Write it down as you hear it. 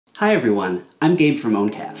Hi everyone, I'm Gabe from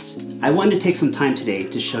Owncast. I wanted to take some time today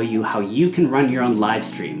to show you how you can run your own live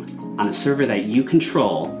stream on a server that you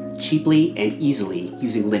control cheaply and easily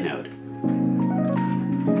using Linode.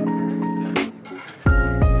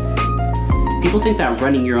 People think that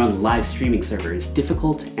running your own live streaming server is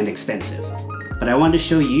difficult and expensive, but I wanted to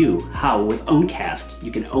show you how with Owncast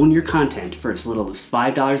you can own your content for as little as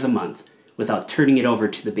 $5 a month without turning it over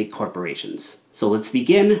to the big corporations. So let's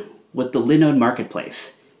begin with the Linode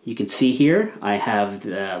marketplace. You can see here I have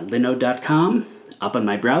linode.com up on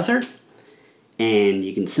my browser, and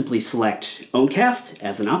you can simply select Owncast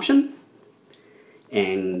as an option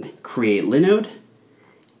and create Linode.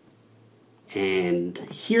 And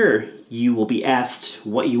here you will be asked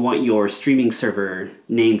what you want your streaming server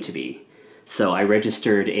name to be. So I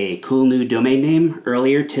registered a cool new domain name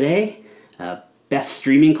earlier today,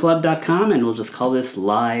 beststreamingclub.com, and we'll just call this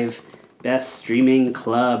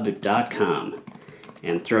livebeststreamingclub.com.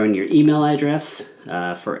 And throw in your email address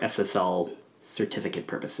for SSL certificate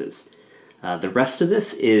purposes. The rest of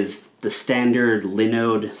this is the standard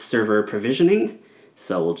Linode server provisioning.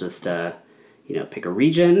 So we'll just pick a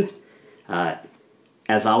region.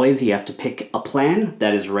 As always, you have to pick a plan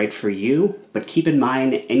that is right for you. But keep in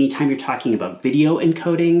mind, anytime you're talking about video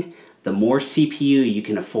encoding, the more CPU you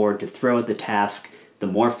can afford to throw at the task, the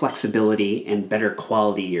more flexibility and better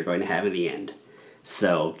quality you're going to have in the end.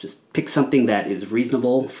 So just pick something that is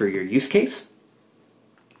reasonable for your use case.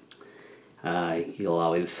 You'll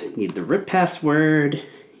always need the root password,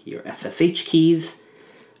 your SSH keys,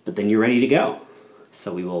 but then you're ready to go.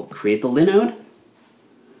 So we will create the Linode.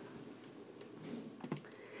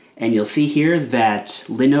 And you'll see here that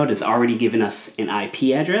Linode has already given us an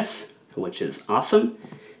IP address, which is awesome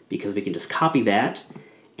because we can just copy that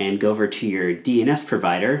and go over to your DNS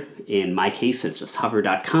provider. In my case, it's just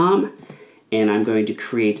hover.com. And I'm going to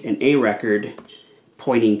create an A record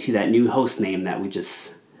pointing to that new host name that we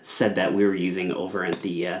just said that we were using over at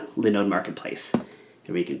the Linode marketplace.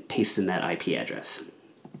 And we can paste in that IP address.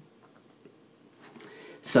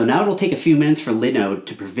 So now it'll take a few minutes for Linode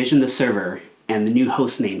to provision the server and the new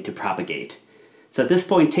host name to propagate. So at this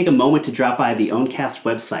point, take a moment to drop by the Owncast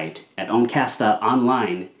website at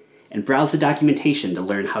owncast.online and browse the documentation to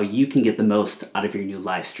learn how you can get the most out of your new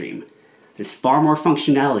live stream. There's far more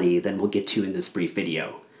functionality than we'll get to in this brief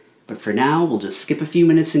video. But for now, we'll just skip a few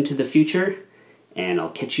minutes into the future, and I'll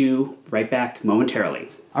catch you right back momentarily.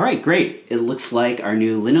 All right, great. It looks like our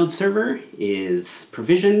new Linode server is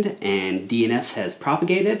provisioned and DNS has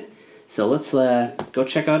propagated. So let's go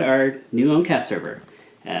check out our new Owncast server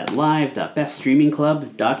at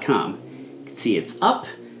live.beststreamingclub.com. You can see it's up.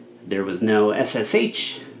 There was no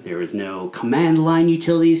SSH. There was no command line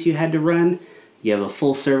utilities you had to run. You have a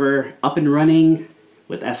full server up and running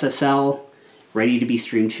with SSL ready to be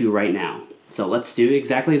streamed to right now. So let's do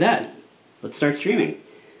exactly that. Let's start streaming.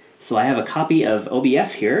 So I have a copy of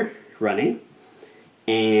OBS here running,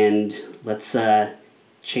 and let's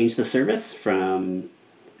change the service from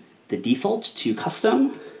the default to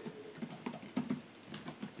custom.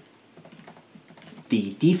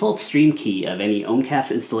 The default stream key of any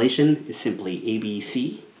Owncast installation is simply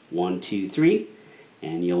ABC123,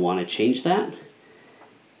 and you'll want to change that.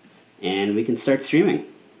 And we can start streaming.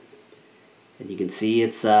 And you can see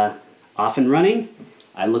it's off and running.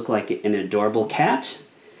 I look like an adorable cat.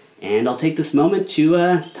 And I'll take this moment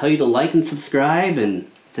to tell you to like and subscribe and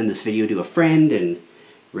send this video to a friend and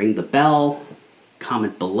ring the bell,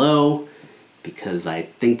 comment below, because I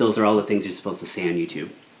think those are all the things you're supposed to say on YouTube.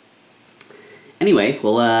 Anyway,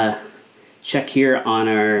 we'll check here on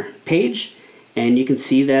our page, and you can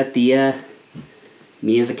see that the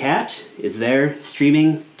me as a cat is there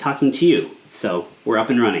streaming, talking to you. So we're up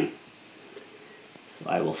and running. So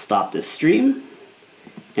I will stop this stream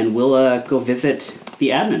and we'll go visit the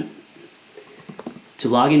admin. To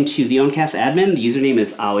log into the Owncast admin, the username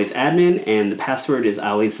is alwaysadmin and the password is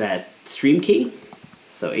always that stream key.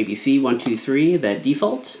 So ABC123, that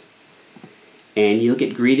default. And you'll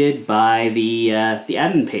get greeted by the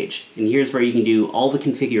admin page. And here's where you can do all the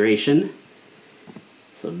configuration.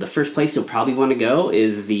 So the first place you'll probably want to go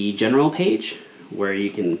is the general page, where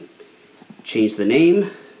you can change the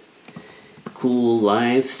name, cool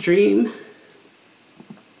live stream,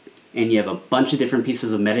 and you have a bunch of different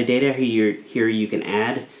pieces of metadata. Here you can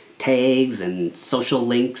add tags and social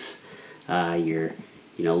links, a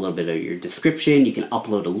little bit of your description. You can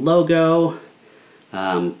upload a logo,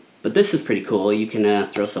 but this is pretty cool. You can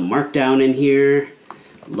throw some markdown in here,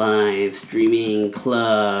 live streaming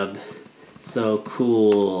club. So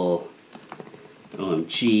cool.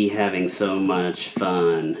 OMG, having so much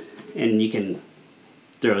fun. And you can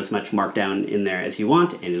throw as much markdown in there as you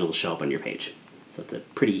want, and it'll show up on your page. So it's a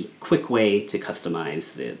pretty quick way to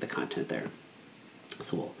customize the content there.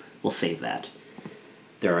 So we'll save that.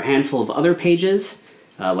 There are a handful of other pages.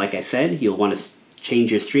 Like I said, you'll want to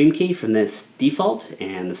change your stream key from this default,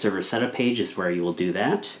 and the server setup page is where you will do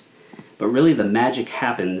that. But really the magic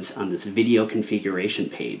happens on this video configuration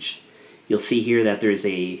page. You'll see here that there's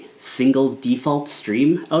a single default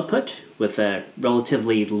stream output with a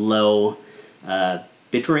relatively low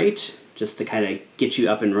bitrate, just to kind of get you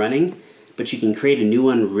up and running, but you can create a new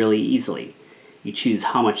one really easily. You choose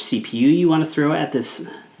how much CPU you want to throw at this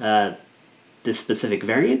this specific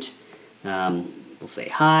variant. We'll say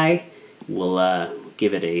high, we'll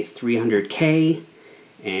give it a 300K,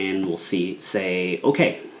 and we'll say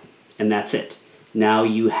okay, and that's it. Now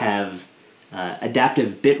you have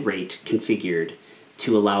adaptive bitrate configured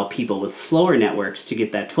to allow people with slower networks to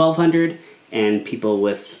get that 1200 and people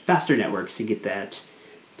with faster networks to get that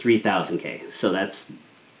 3000K. So that's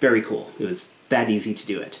very cool. It was that easy to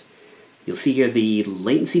do it. You'll see here the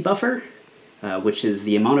latency buffer, which is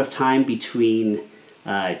the amount of time between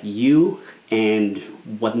you and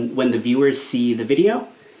when the viewers see the video.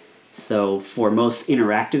 So for most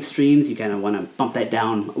interactive streams, you kind of want to bump that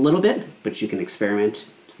down a little bit, but you can experiment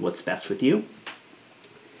what's best with you.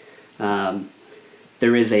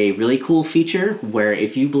 There is a really cool feature where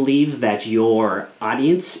if you believe that your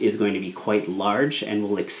audience is going to be quite large and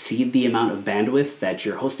will exceed the amount of bandwidth that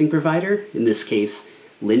your hosting provider, in this case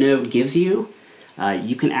Linode, gives you,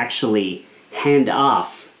 you can actually hand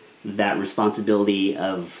off that responsibility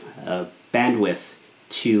of bandwidth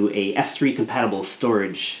to a S3 compatible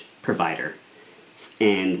storage provider.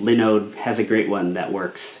 And Linode has a great one that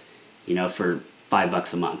works, for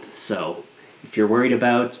 $5 a month. So if you're worried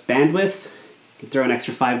about bandwidth, you can throw an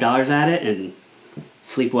extra $5 at it and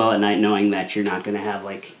sleep well at night knowing that you're not going to have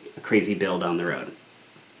like a crazy bill down the road.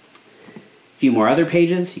 A few more other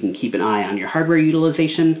pages. You can keep an eye on your hardware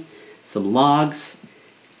utilization, some logs,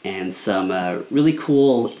 and some really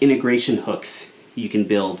cool integration hooks you can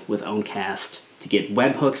build with Owncast to get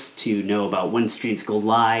webhooks to know about when streams go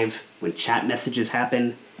live, when chat messages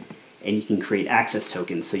happen, and you can create access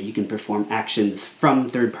tokens so you can perform actions from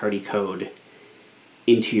third-party code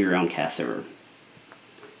into your Owncast server.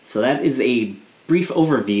 So that is a brief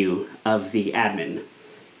overview of the admin.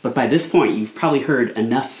 But by this point, you've probably heard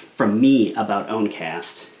enough from me about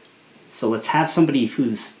Owncast. So let's have somebody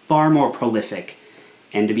who's far more prolific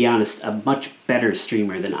and, to be honest, a much better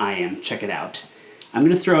streamer than I am. Check it out. I'm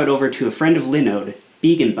going to throw it over to a friend of Linode,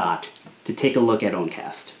 BeginBot, to take a look at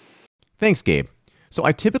Owncast. Thanks, Gabe. So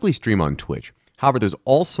I typically stream on Twitch. However, there's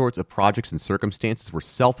all sorts of projects and circumstances where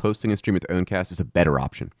self-hosting a stream with Owncast is a better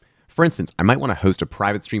option. For instance, I might want to host a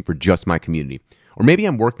private stream for just my community. Or maybe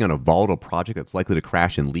I'm working on a volatile project that's likely to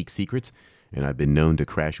crash and leak secrets, and I've been known to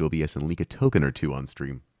crash OBS and leak a token or two on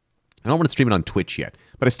stream. I don't want to stream it on Twitch yet,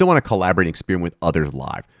 but I still want to collaborate and experiment with others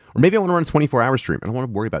live. Or maybe I want to run a 24-hour stream. I don't want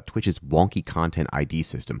to worry about Twitch's wonky content ID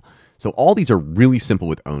system. So all these are really simple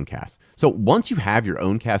with Owncast. So once you have your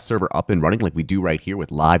Owncast server up and running like we do right here with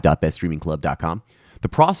live.beststreamingclub.com, the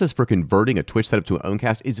process for converting a Twitch setup to an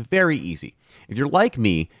Owncast is very easy. If you're like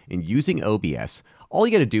me and using OBS, all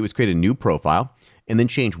you got to do is create a new profile and then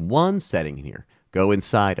change one setting here. Go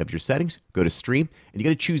inside of your settings, go to stream, and you got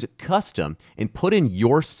to choose custom and put in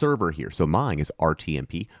your server here. So mine is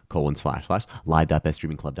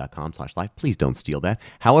rtmp://live.beststreamingclub.com/live. Please don't steal that.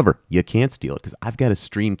 However, you can't steal it because I've got a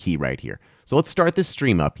stream key right here. So let's start this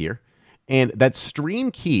stream up here. And that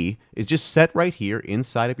stream key is just set right here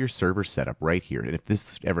inside of your server setup right here. And if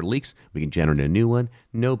this ever leaks, we can generate a new one.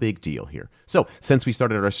 No big deal here. So since we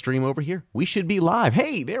started our stream over here, we should be live.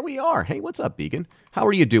 Hey, there we are. Hey, what's up, Begin? How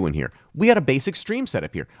are you doing here? We got a basic stream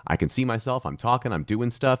setup here. I can see myself. I'm talking. I'm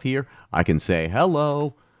doing stuff here. I can say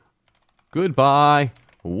hello, goodbye,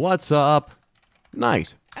 what's up.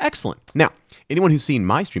 Nice. Excellent. Now, anyone who's seen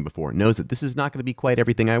my stream before knows that this is not going to be quite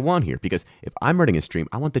everything I want here, because if I'm running a stream,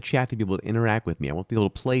 I want the chat to be able to interact with me. I want to be able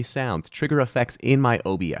to play sounds, trigger effects in my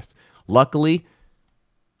OBS. Luckily,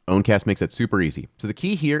 Owncast makes that super easy. So the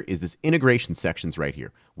key here is this integration sections right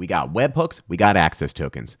here. We got webhooks, we got access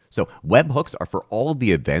tokens. So webhooks are for all of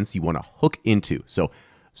the events you want to hook into. So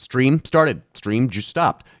stream started, stream just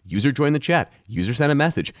stopped, user joined the chat, user sent a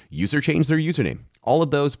message, user changed their username. All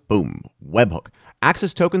of those, boom, webhook.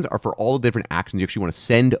 Access tokens are for all the different actions you actually want to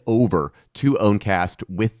send over to Owncast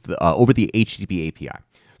with over the HTTP API.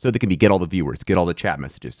 So they can be get all the viewers, get all the chat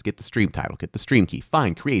messages, get the stream title, get the stream key,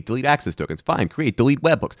 find, create, delete access tokens, find, create, delete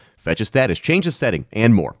webhooks, fetch a status, change a setting,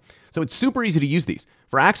 and more. So it's super easy to use these.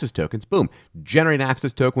 For access tokens, boom, generate an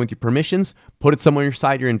access token with your permissions, put it somewhere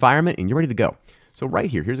inside your environment, and you're ready to go. So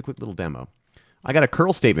right here, here's a quick little demo. I got a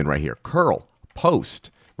curl statement right here. Curl,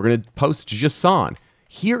 post. We're going to post JSON.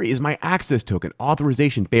 Here is my access token,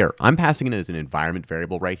 authorization bearer. I'm passing it as an environment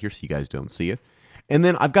variable right here so you guys don't see it. And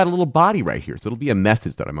then I've got a little body right here. So it'll be a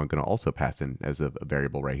message that I'm going to also pass in as a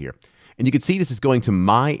variable right here. And you can see this is going to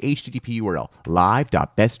my HTTP URL,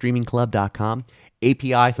 live.beststreamingclub.com,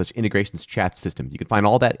 API/integrations chat system. You can find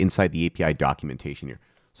all that inside the API documentation here.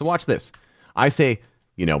 So watch this. I say,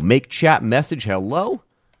 make chat message hello.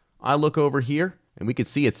 I look over here and we can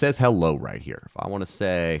see it says hello right here. If I want to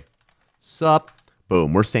say sup,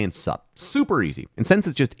 boom, we're saying sup. Super easy. And since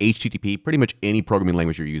it's just HTTP, pretty much any programming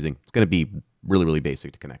language you're using, it's going to be really, really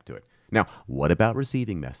basic to connect to it. Now, what about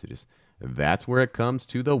receiving messages? That's where it comes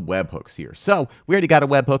to the webhooks here. So we already got a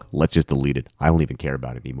webhook. Let's just delete it. I don't even care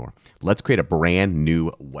about it anymore. Let's create a brand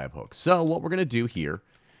new webhook. So what we're going to do here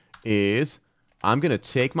is I'm going to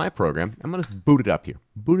take my program. I'm going to boot it up here.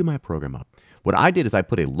 Booted my program up. What I did is I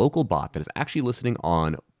put a local bot that is actually listening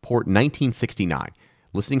on port 1969,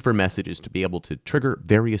 listening for messages to be able to trigger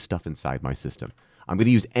various stuff inside my system. I'm going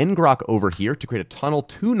to use ngrok over here to create a tunnel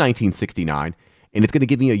to 1969, and it's going to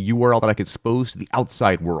give me a URL that I can expose to the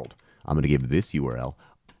outside world. I'm going to give this URL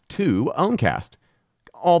to Owncast.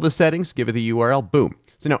 All the settings, give it the URL, boom.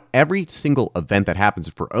 So now every single event that happens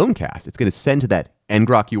for Owncast, it's going to send to that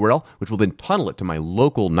ngrok URL, which will then tunnel it to my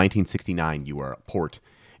local 1969 URL port,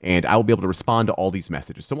 and I will be able to respond to all these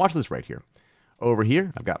messages. So watch this right here. Over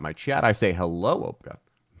here, I've got my chat. I say hello. Oh, God.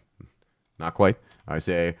 Not quite. I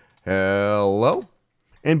say hello.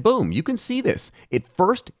 And boom, you can see this. It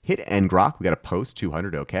first hit ngrok. We got a post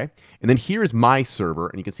 200, okay. And then here's my server,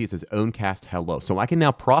 and you can see it says Owncast hello. So I can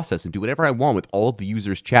now process and do whatever I want with all of the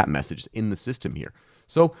user's chat messages in the system here.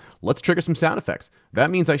 So let's trigger some sound effects. That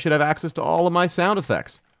means I should have access to all of my sound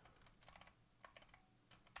effects.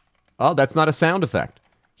 Oh, that's not a sound effect.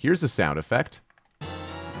 Here's a sound effect.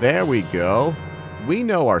 There we go. We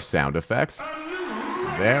know our sound effects.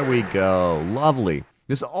 There we go. Lovely.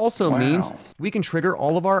 This also means we can trigger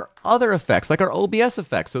all of our other effects, like our OBS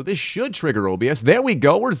effects. So this should trigger OBS. There we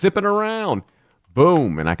go. We're zipping around.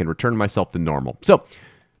 Boom. And I can return myself to normal. So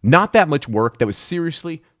not that much work. That was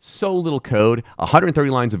seriously so little code, 130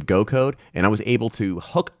 lines of Go code, and I was able to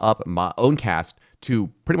hook up my Owncast to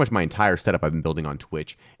pretty much my entire setup I've been building on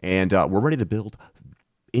Twitch. And we're ready to build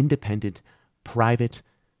independent, private,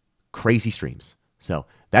 crazy streams. So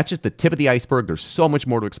that's just the tip of the iceberg. There's so much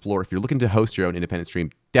more to explore. If you're looking to host your own independent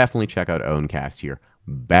stream, definitely check out Owncast here.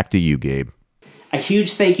 Back to you, Gabe. A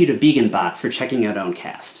huge thank you to BeginBot for checking out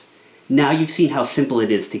Owncast. Now you've seen how simple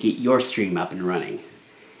it is to get your stream up and running.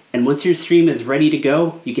 And once your stream is ready to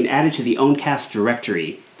go, you can add it to the Owncast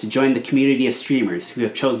directory to join the community of streamers who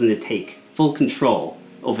have chosen to take full control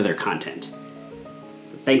over their content.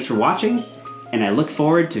 So thanks for watching, and I look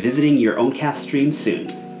forward to visiting your Owncast stream soon.